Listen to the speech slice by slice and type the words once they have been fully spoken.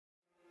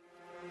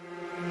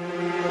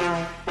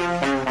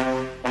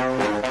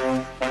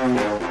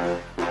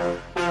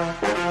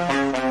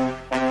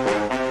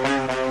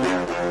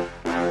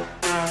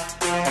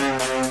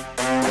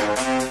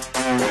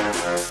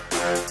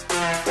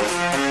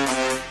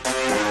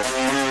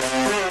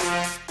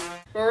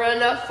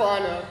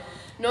whānau.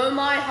 No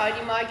mai,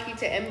 haere mai ki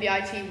te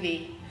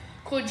MBITV.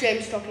 Ko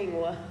James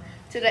Tokingoa.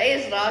 Today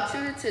is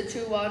Ratu Te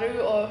Tuwaru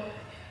o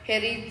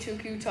Heri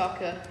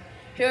Tukutaka.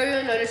 Here are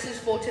your notices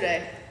for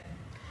today.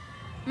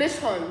 Miss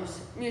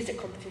Holmes, music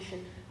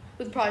competition,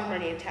 with prize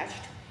money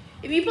attached.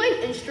 If you play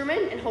an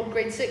instrument and hold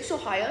grade 6 or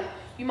higher,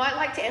 you might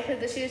like to enter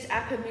this year's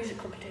APA music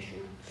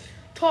competition.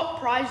 Top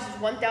prize is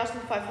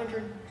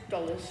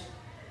 $1,500.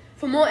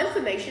 For more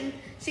information,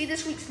 see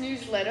this week's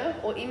newsletter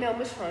or email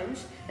Miss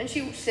Holmes and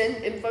she will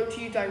send info to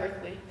you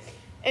directly.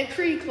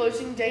 Entry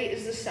closing date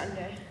is this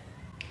Sunday.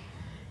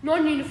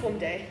 Non-uniform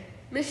day,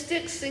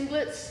 mystics,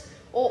 singlets,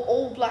 or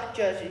all black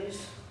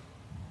jerseys.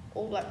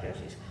 All black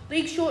jerseys.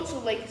 League shorts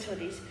or Lakers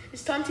hoodies.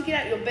 It's time to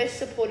get out your best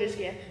supporters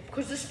gear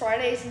because this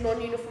Friday is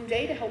non-uniform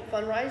day to help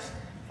fundraise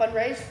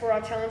for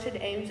our talented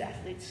AIMS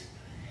athletes.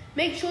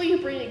 Make sure you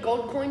bring a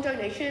gold coin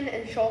donation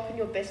and show up in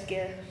your best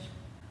gear.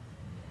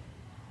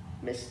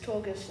 Miss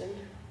Torgerson,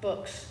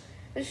 books.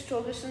 Miss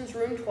Torgerson's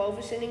room 12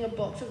 is sending a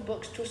box of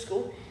books to a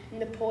school in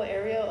the poor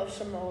area of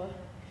Samoa.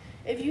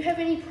 If you have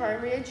any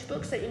primary age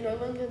books that you no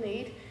longer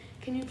need,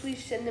 can you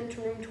please send them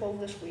to room 12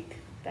 this week?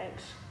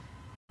 Thanks.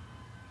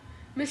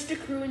 Mr.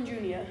 Cruin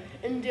Jr.,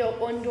 indoor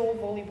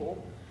volleyball.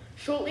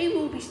 Shortly we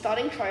will be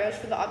starting tryouts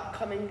for the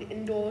upcoming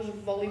indoors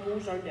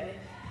volleyball zone day.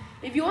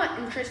 If you are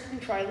interested in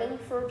trialing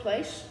for a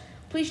place,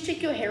 please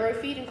check your Hero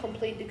feed and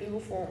complete the Google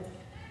form.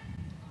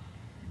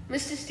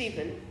 Mr.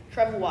 Stephen,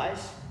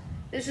 TravelWise.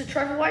 There's a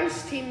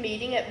TravelWise team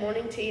meeting at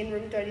morning tea in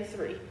room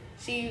 33.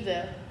 See you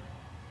there.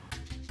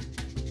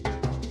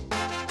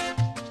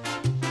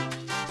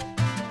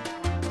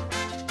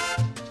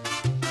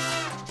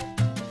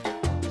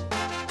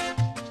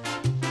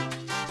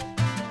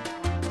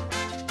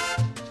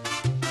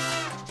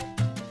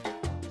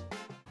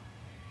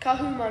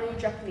 Kahumanu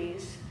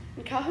Japanese.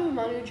 In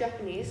Kahumanu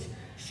Japanese,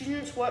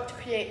 students work to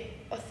create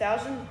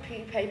 1,000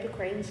 paper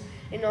cranes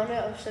in honor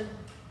of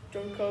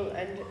Junko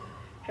and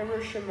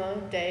Hiroshima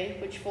Day,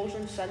 which falls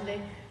on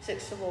Sunday,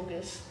 6th of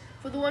August.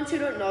 For the ones who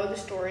don't know the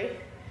story,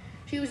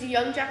 she was a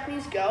young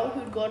Japanese girl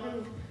who'd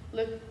gotten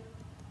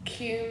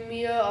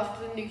leukemia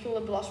after the nuclear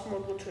blast from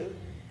World War II.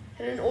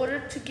 And in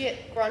order to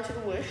get granted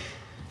a wish,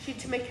 she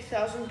had to make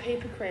 1,000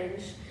 paper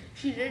cranes.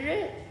 She did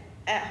it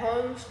at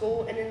home,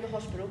 school, and in the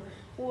hospital,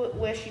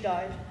 where she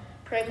died,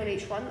 praying on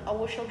each one, "I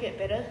wish I'll get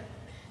better."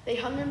 They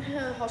hung in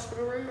her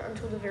hospital room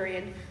until the very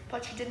end,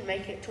 but she didn't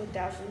make it to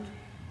 1,000.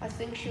 I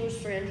think she was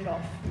 300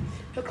 off.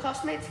 Her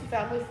classmates and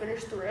family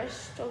finished the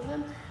rest of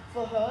them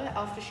for her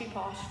after she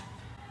passed.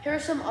 Here are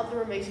some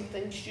other amazing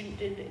things students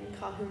did in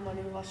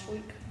Kahumanu last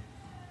week.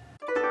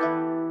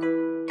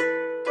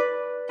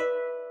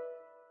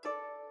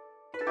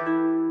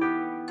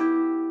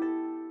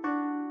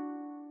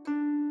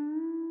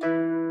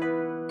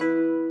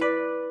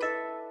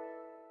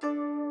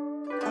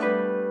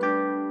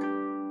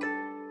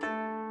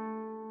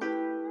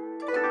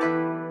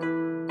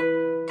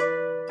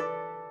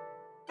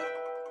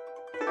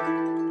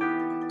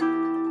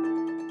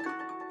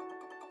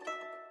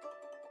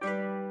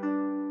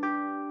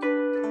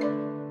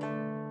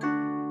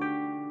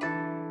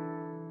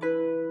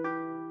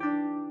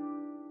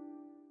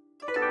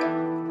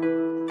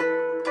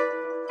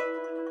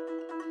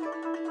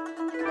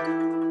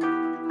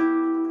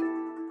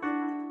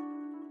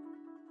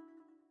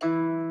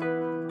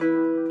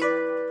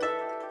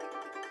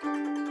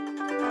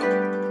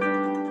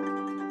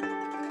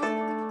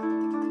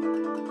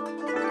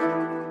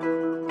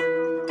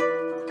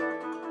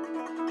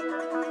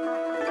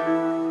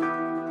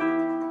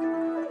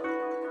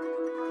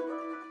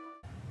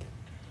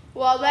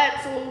 Well,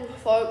 that's all,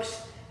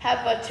 folks.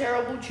 Have a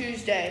terrible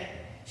Tuesday.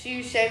 See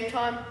you same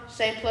time,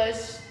 same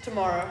place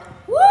tomorrow.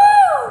 Woo!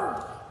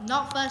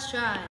 Not first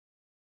try.